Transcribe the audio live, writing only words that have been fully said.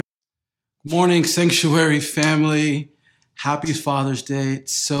Morning, Sanctuary family. Happy Father's Day.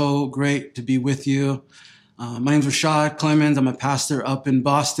 It's so great to be with you. My name's Rashad Clemens. I'm a pastor up in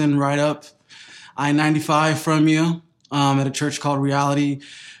Boston, right up I-95 from you, at a church called Reality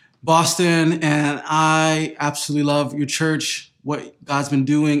Boston. And I absolutely love your church, what God's been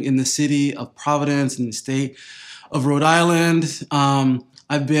doing in the city of Providence and the state of Rhode Island.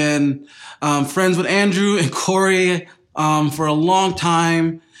 I've been friends with Andrew and Corey for a long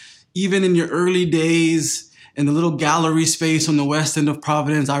time. Even in your early days in the little gallery space on the west end of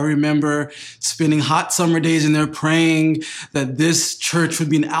Providence, I remember spending hot summer days in there praying that this church would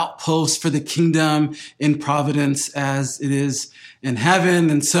be an outpost for the kingdom in Providence as it is in heaven.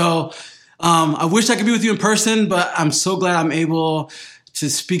 And so I wish I could be with you in person, but I'm so glad I'm able to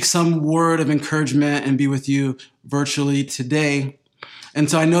speak some word of encouragement and be with you virtually today.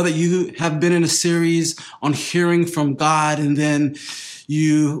 And so I know that you have been in a series on hearing from God, and then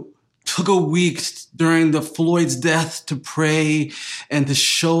you took a week during the Floyd's death to pray and to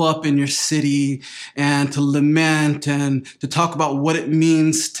show up in your city and to lament and to talk about what it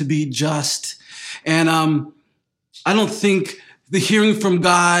means to be just. And I don't think the hearing from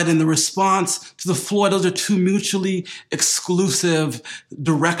God and the response to the Floyd, those are two mutually exclusive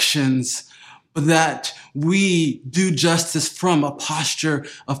directions, but that we do justice from a posture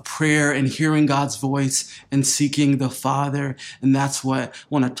of prayer and hearing God's voice and seeking the Father. And that's what I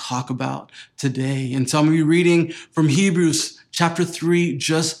want to talk about today. And so I'm going to be reading from Hebrews chapter 3,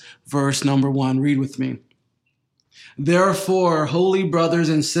 just verse number 1. Read with me. Therefore, holy brothers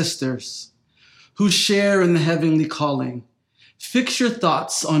and sisters who share in the heavenly calling, fix your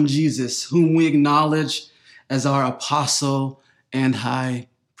thoughts on Jesus, whom we acknowledge as our apostle and high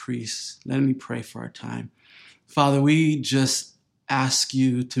priest. Let me pray for our time. Father, we just ask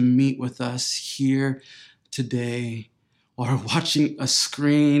you to meet with us here today, or watching a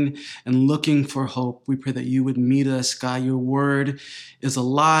screen and looking for hope. We pray that you would meet us, God. Your word is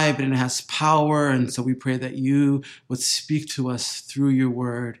alive and it has power. And so we pray that you would speak to us through your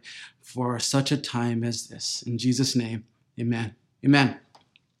word for such a time as this. In Jesus' name, amen. Amen.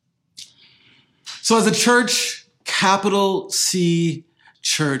 So as a church, capital C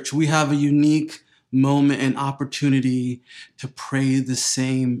church, we have a unique moment and opportunity to pray the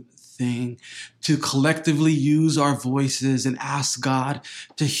same thing, to collectively use our voices and ask God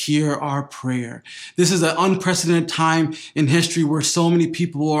to hear our prayer. This is an unprecedented time in history where so many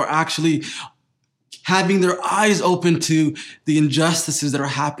people are actually having their eyes open to the injustices that are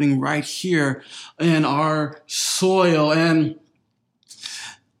happening right here in our soil. And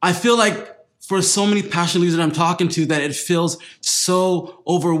I feel like for so many passionate leaders that I'm talking to, that it feels so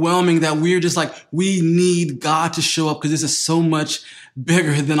overwhelming that we're just like, we need God to show up because this is so much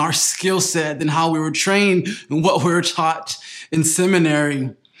bigger than our skill set, than how we were trained and what we were taught in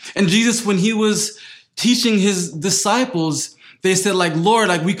seminary. And Jesus, when he was teaching his disciples, they said like, Lord,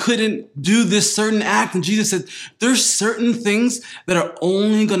 like we couldn't do this certain act. And Jesus said, there's certain things that are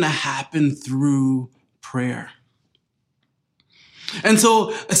only going to happen through prayer. And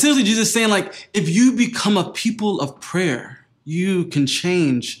so essentially Jesus is saying like, if you become a people of prayer, you can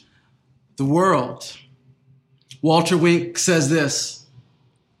change the world. Walter Wink says this: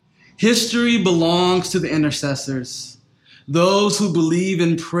 history belongs to the intercessors, those who believe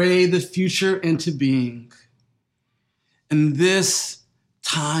and pray the future into being. In this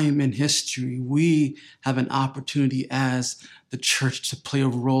time in history, we have an opportunity as the church to play a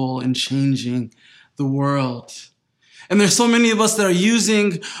role in changing the world. And there's so many of us that are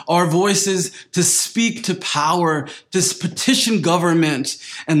using our voices to speak to power, to petition government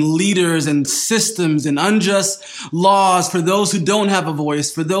and leaders and systems and unjust laws for those who don't have a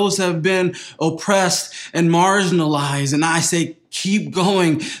voice, for those who have been oppressed and marginalized. And I say, keep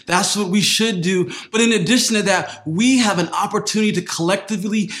going. That's what we should do. But in addition to that, we have an opportunity to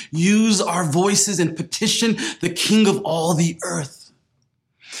collectively use our voices and petition the King of all the earth.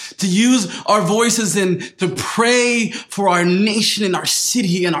 To use our voices and to pray for our nation and our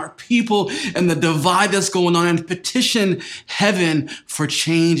city and our people and the divide that's going on, and petition heaven for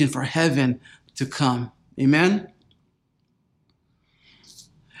change and for heaven to come. Amen?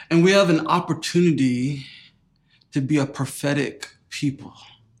 And we have an opportunity to be a prophetic people.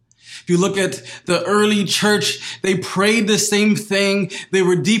 If you look at the early church, they prayed the same thing. They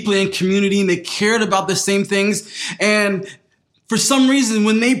were deeply in community and they cared about the same things. And for some reason,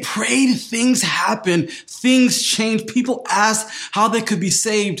 when they prayed, things happened. Things changed. People asked how they could be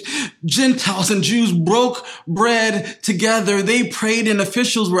saved. Gentiles and Jews broke bread together. They prayed and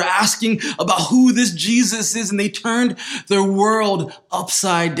officials were asking about who this Jesus is, and they turned their world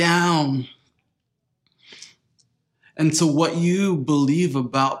upside down. And so what you believe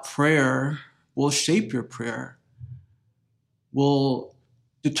about prayer will shape your prayer, will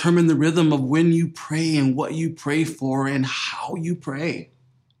determine the rhythm of when you pray and what you pray for and how you pray.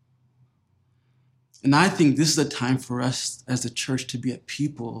 And I think this is a time for us as a church to be a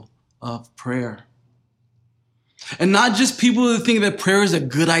people of prayer. And not just people who think that prayer is a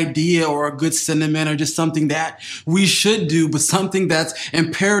good idea or a good sentiment or just something that we should do, but something that's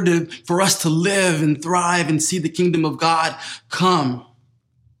imperative for us to live and thrive and see the kingdom of God come.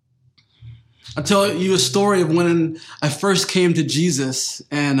 I'll tell you a story of when I first came to Jesus,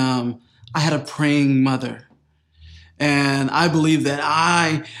 and I had a praying mother. And I believe that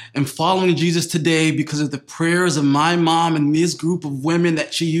I am following Jesus today because of the prayers of my mom and this group of women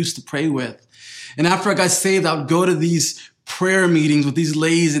that she used to pray with. And after I got saved, I would go to these prayer meetings with these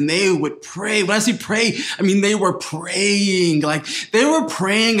ladies and they would pray. When I say pray, I mean they were praying. Like they were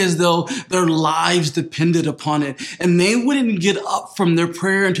praying as though their lives depended upon it. And they wouldn't get up from their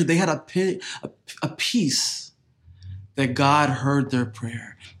prayer until they had a peace that God heard their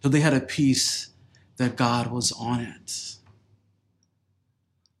prayer. Until they had a peace that God was on it.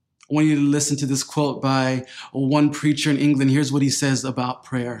 I want you to listen to this quote by one preacher in England. Here's what he says about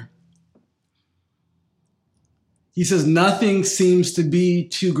prayer. He says, "Nothing seems to be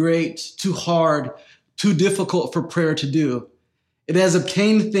too great, too hard, too difficult for prayer to do. It has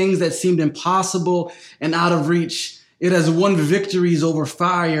obtained things that seemed impossible and out of reach. It has won victories over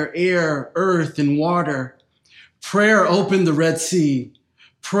fire, air, earth, and water. Prayer opened the Red Sea.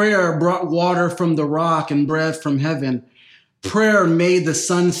 Prayer brought water from the rock and bread from heaven. Prayer made the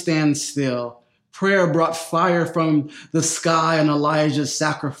sun stand still. Prayer brought fire from the sky on Elijah's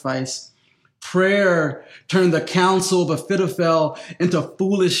sacrifice. Prayer turned the counsel of Ahithophel into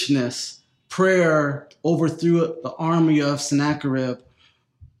foolishness. Prayer overthrew the army of Sennacherib.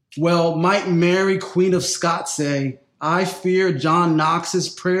 Well, might Mary, Queen of Scots, say, I fear John Knox's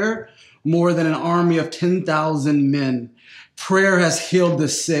prayer more than an army of 10,000 men. Prayer has healed the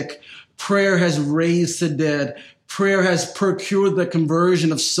sick. Prayer has raised the dead. Prayer has procured the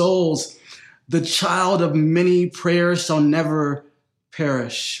conversion of souls. The child of many prayers shall never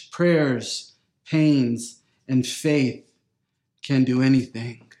perish. Prayers, pains, and faith can do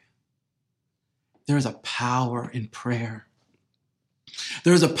anything. There is a power in prayer.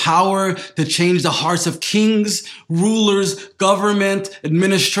 There is a power to change the hearts of kings, rulers, government,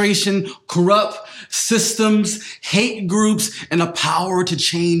 administration, corrupt systems, hate groups, and a power to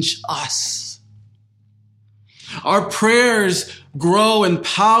change us. Our prayers grow in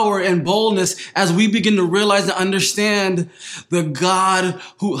power and boldness as we begin to realize and understand the God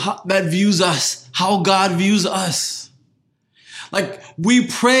that views us, how God views us. Like we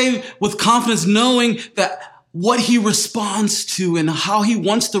pray with confidence knowing that what he responds to and how he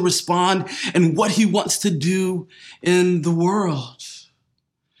wants to respond and what he wants to do in the world.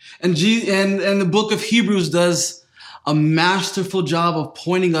 And the book of Hebrews does a masterful job of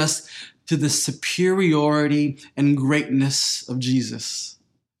pointing us to the superiority and greatness of Jesus.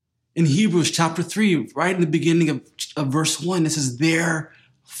 In Hebrews chapter 3, right in the beginning of verse 1, it says,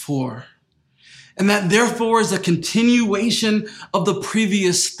 therefore. And that therefore is a continuation of the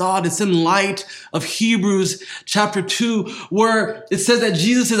previous thought. It's in light of Hebrews chapter 2, where it says that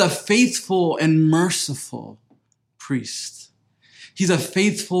Jesus is a faithful and merciful priest. He's a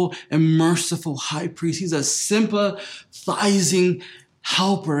faithful and merciful high priest. He's a sympathizing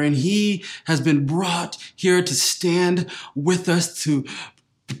helper, and he has been brought here to stand with us to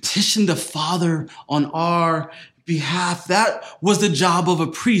petition the Father on our behalf. That was the job of a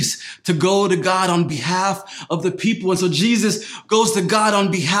priest, to go to God on behalf of the people. And so Jesus goes to God on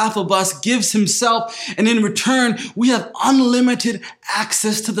behalf of us, gives himself, and in return, we have unlimited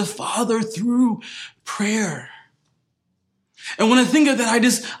access to the Father through prayer. And when I think of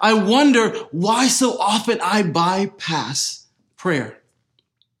that, I wonder why so often I bypass prayer.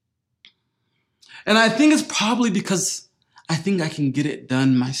 And I think it's probably because I think I can get it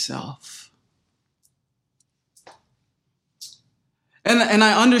done myself. And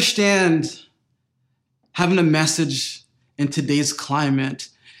I understand having a message in today's climate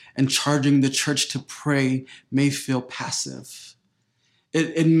and charging the church to pray may feel passive.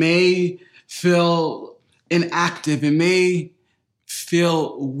 It may feel inactive. It may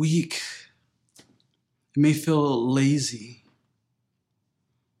feel weak. It may feel lazy.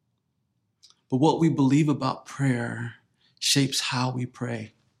 But what we believe about prayer shapes how we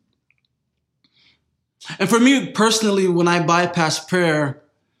pray. And for me personally, when I bypass prayer,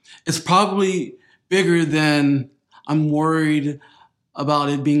 it's probably bigger than I'm worried about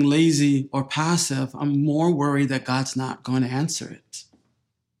it being lazy or passive. I'm more worried that God's not going to answer it.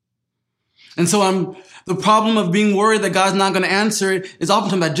 And so the problem of being worried that God's not going to answer it is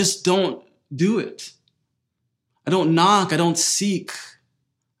oftentimes I just don't do it. I don't knock. I don't seek.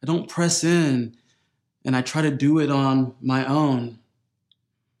 I don't press in. And I try to do it on my own.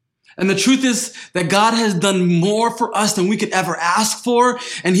 And the truth is that God has done more for us than we could ever ask for.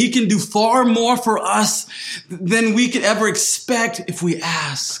 And he can do far more for us than we could ever expect if we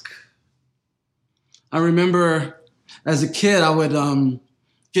ask. I remember as a kid, I would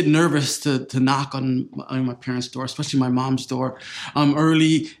get nervous to knock on my parents' door, especially my mom's door,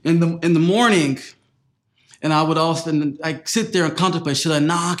 early in the morning. And I would also sit there and contemplate, should I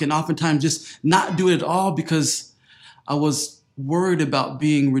knock? And oftentimes just not do it at all because I was worried about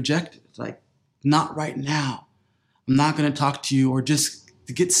being rejected. Like, not right now. I'm not going to talk to you, or just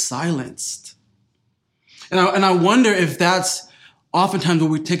to get silenced. And I wonder if that's oftentimes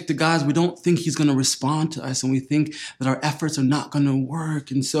when we take to God, we don't think he's going to respond to us, and we think that our efforts are not going to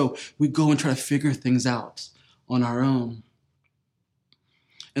work. And so we go and try to figure things out on our own.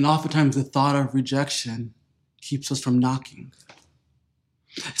 And oftentimes the thought of rejection keeps us from knocking.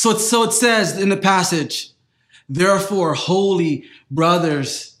 So it says in the passage, therefore, holy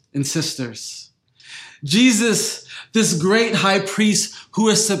brothers and sisters, Jesus, this great high priest who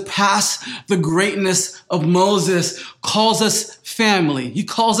has surpassed the greatness of Moses, calls us family. He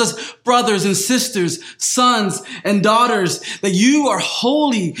calls us brothers and sisters, sons and daughters, that you are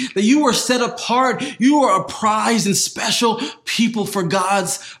holy, that you are set apart. You are a prized and special people for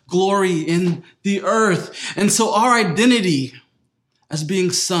God's glory in the earth. And so our identity as being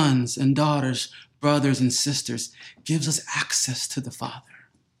sons and daughters, brothers and sisters, gives us access to the Father.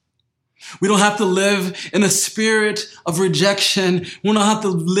 We don't have to live in a spirit of rejection. We don't have to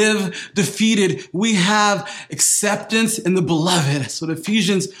live defeated. We have acceptance in the beloved. That's what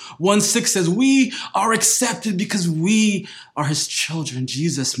Ephesians 1:6 says. We are accepted because we are his children.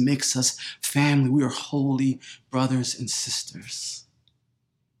 Jesus makes us family. We are holy brothers and sisters.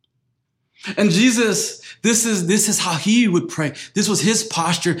 And Jesus, this is how he would pray. This was his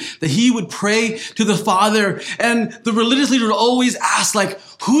posture, that he would pray to the Father. And the religious leader would always ask, like,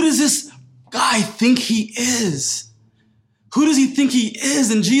 who does this guy think he is? Who does he think he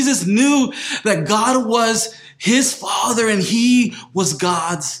is? And Jesus knew that God was his Father and he was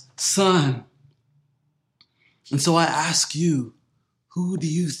God's Son. And so I ask you, who do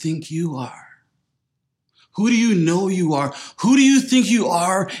you think you are? Who do you know you are? Who do you think you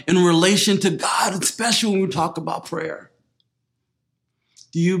are in relation to God, especially when we talk about prayer?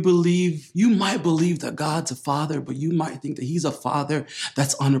 Do you believe, you might believe that God's a father, but you might think that he's a father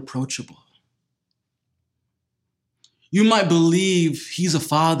that's unapproachable. You might believe he's a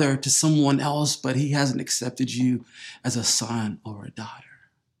father to someone else, but he hasn't accepted you as a son or a daughter.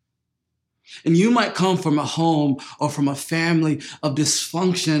 And you might come from a home or from a family of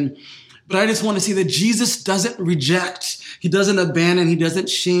dysfunction, but I just want to see that Jesus doesn't reject, he doesn't abandon, he doesn't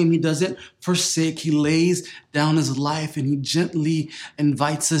shame, he doesn't forsake. He lays down his life and he gently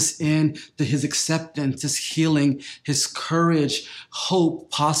invites us in to his acceptance, his healing, his courage,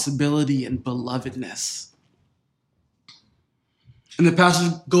 hope, possibility, and belovedness. And the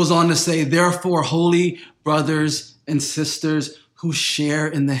passage goes on to say, therefore, holy brothers and sisters who share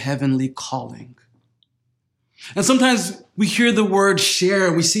in the heavenly calling. And sometimes we hear the word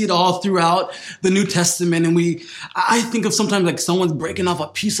share. We see it all throughout the New Testament. And I think of sometimes like someone's breaking off a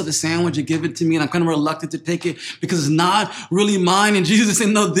piece of the sandwich and give it to me. And I'm kind of reluctant to take it because it's not really mine. And Jesus is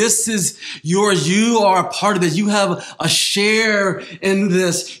saying, no, this is yours. You are a part of this. You have a share in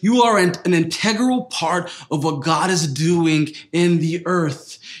this. You are an integral part of what God is doing in the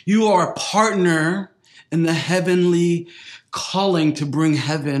earth. You are a partner in the heavenly calling to bring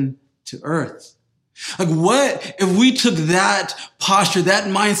heaven to earth. Like, what if we took that posture, that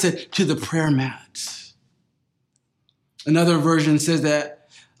mindset to the prayer mat? Another version says that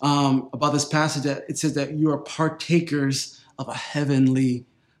about this passage, that it says that you are partakers of a heavenly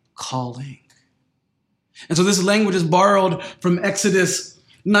calling. And so this language is borrowed from Exodus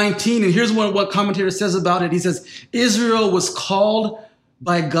 19. And here's what commentator says about it. He says, Israel was called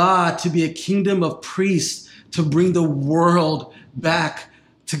by God to be a kingdom of priests to bring the world back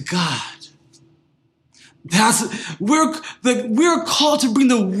to God. We're called to bring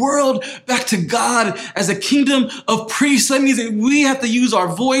the world back to God as a kingdom of priests. That means that we have to use our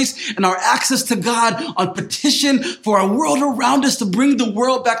voice and our access to God on petition for our world around us to bring the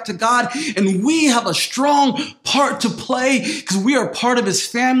world back to God. And we have a strong part to play because we are part of his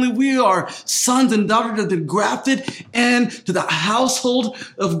family. We are sons and daughters that have been grafted into the household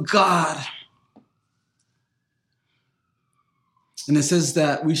of God. And it says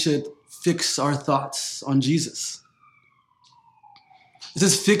that we should fix our thoughts on Jesus. It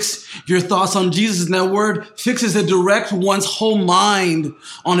says fix your thoughts on Jesus. And that word fix is to direct one's whole mind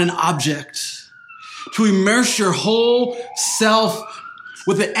on an object. To immerse your whole self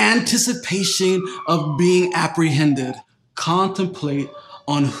with the anticipation of being apprehended. Contemplate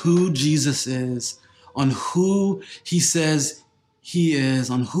on who Jesus is, on who he says he is,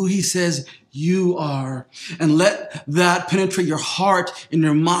 on who he says you are. And let that penetrate your heart, in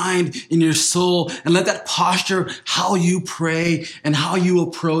your mind, in your soul, and let that posture how you pray and how you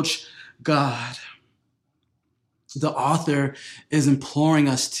approach God. The author is imploring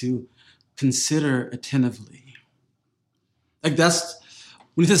us to consider attentively. Like that's,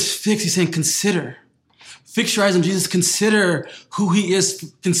 when he says fix, he's saying consider. Fix your eyes on Jesus. Consider who he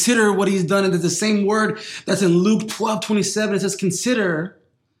is. Consider what he's done. And it's the same word that's in Luke 12:27. It says, consider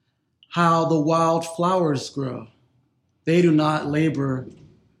how the wild flowers grow. They do not labor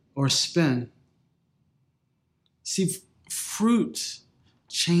or spin. See, fruit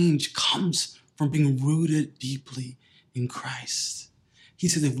change comes from being rooted deeply in Christ. He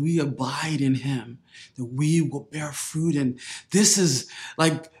said, if we abide in him, that we will bear fruit. And this is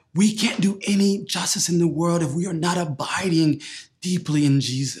like, we can't do any justice in the world if we are not abiding deeply in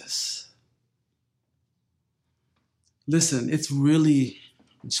Jesus. Listen,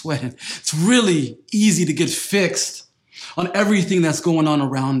 I'm sweating. It's really easy to get fixed on everything that's going on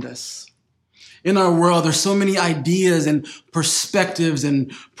around us. In our world, there's so many ideas and perspectives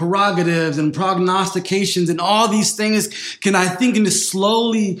and prerogatives and prognostications, and all these things can just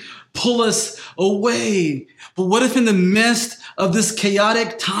slowly pull us away. But what if in the midst of this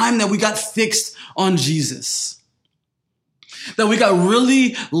chaotic time that we got fixed on Jesus? That we got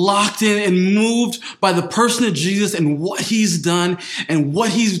really locked in and moved by the person of Jesus and what he's done and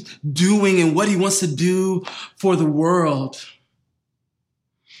what he's doing and what he wants to do for the world.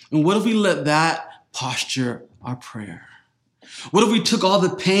 And what if we let that posture our prayer? What if we took all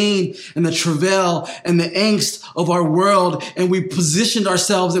the pain and the travail and the angst of our world and we positioned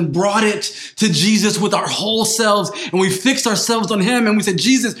ourselves and brought it to Jesus with our whole selves, and we fixed ourselves on him and we said,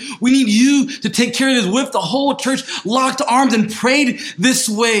 Jesus, we need you to take care of this, with the whole church locked arms and prayed this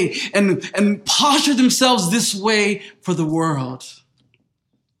way and postured themselves this way for the world.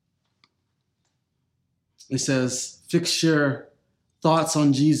 It says, fix your thoughts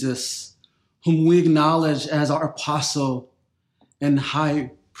on Jesus, whom we acknowledge as our apostle and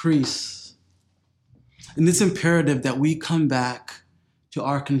high priest. And it's imperative that we come back to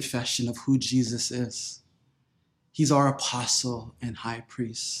our confession of who Jesus is. He's our apostle and high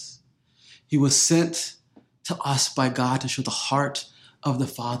priest. He was sent to us by God to show the heart of the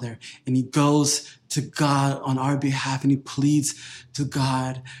Father. And he goes to God on our behalf and he pleads to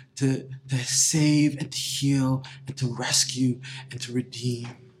God to save and to heal and to rescue and to redeem.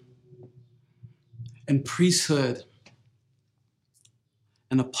 And priesthood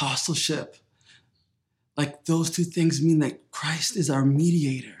and apostleship, like those two things mean that Christ is our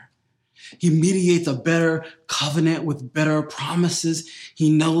mediator. He mediates a better covenant with better promises.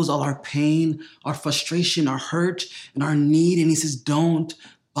 He knows all our pain, our frustration, our hurt, and our need. And he says, don't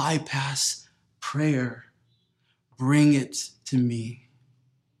bypass prayer. Bring it to me.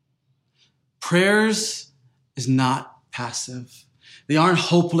 Prayers is not passive. They aren't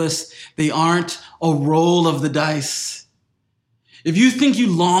hopeless. They aren't a roll of the dice. If you think you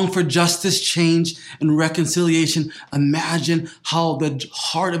long for justice, change, and reconciliation, imagine how the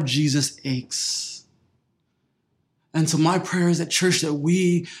heart of Jesus aches. And so my prayer is at church that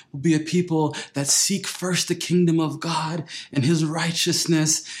we will be a people that seek first the kingdom of God and his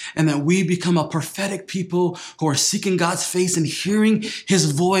righteousness, and that we become a prophetic people who are seeking God's face and hearing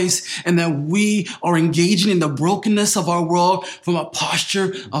his voice, and that we are engaging in the brokenness of our world from a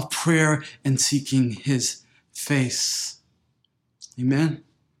posture of prayer and seeking his face. Amen.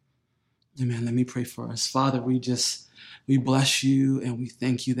 Amen. Let me pray for us. Father, we bless you and we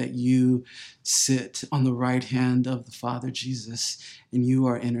thank you that you sit on the right hand of the Father, Jesus, and you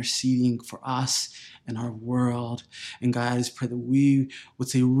are interceding for us and our world. And God, I just pray that we would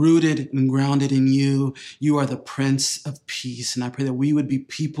stay rooted and grounded in you. You are the Prince of Peace. And I pray that we would be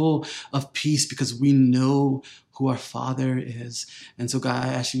people of peace because we know who our Father is. And so God,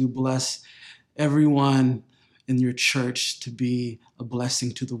 I ask you to bless everyone in your church to be a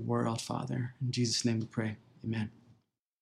blessing to the world, Father. In Jesus' name we pray. Amen.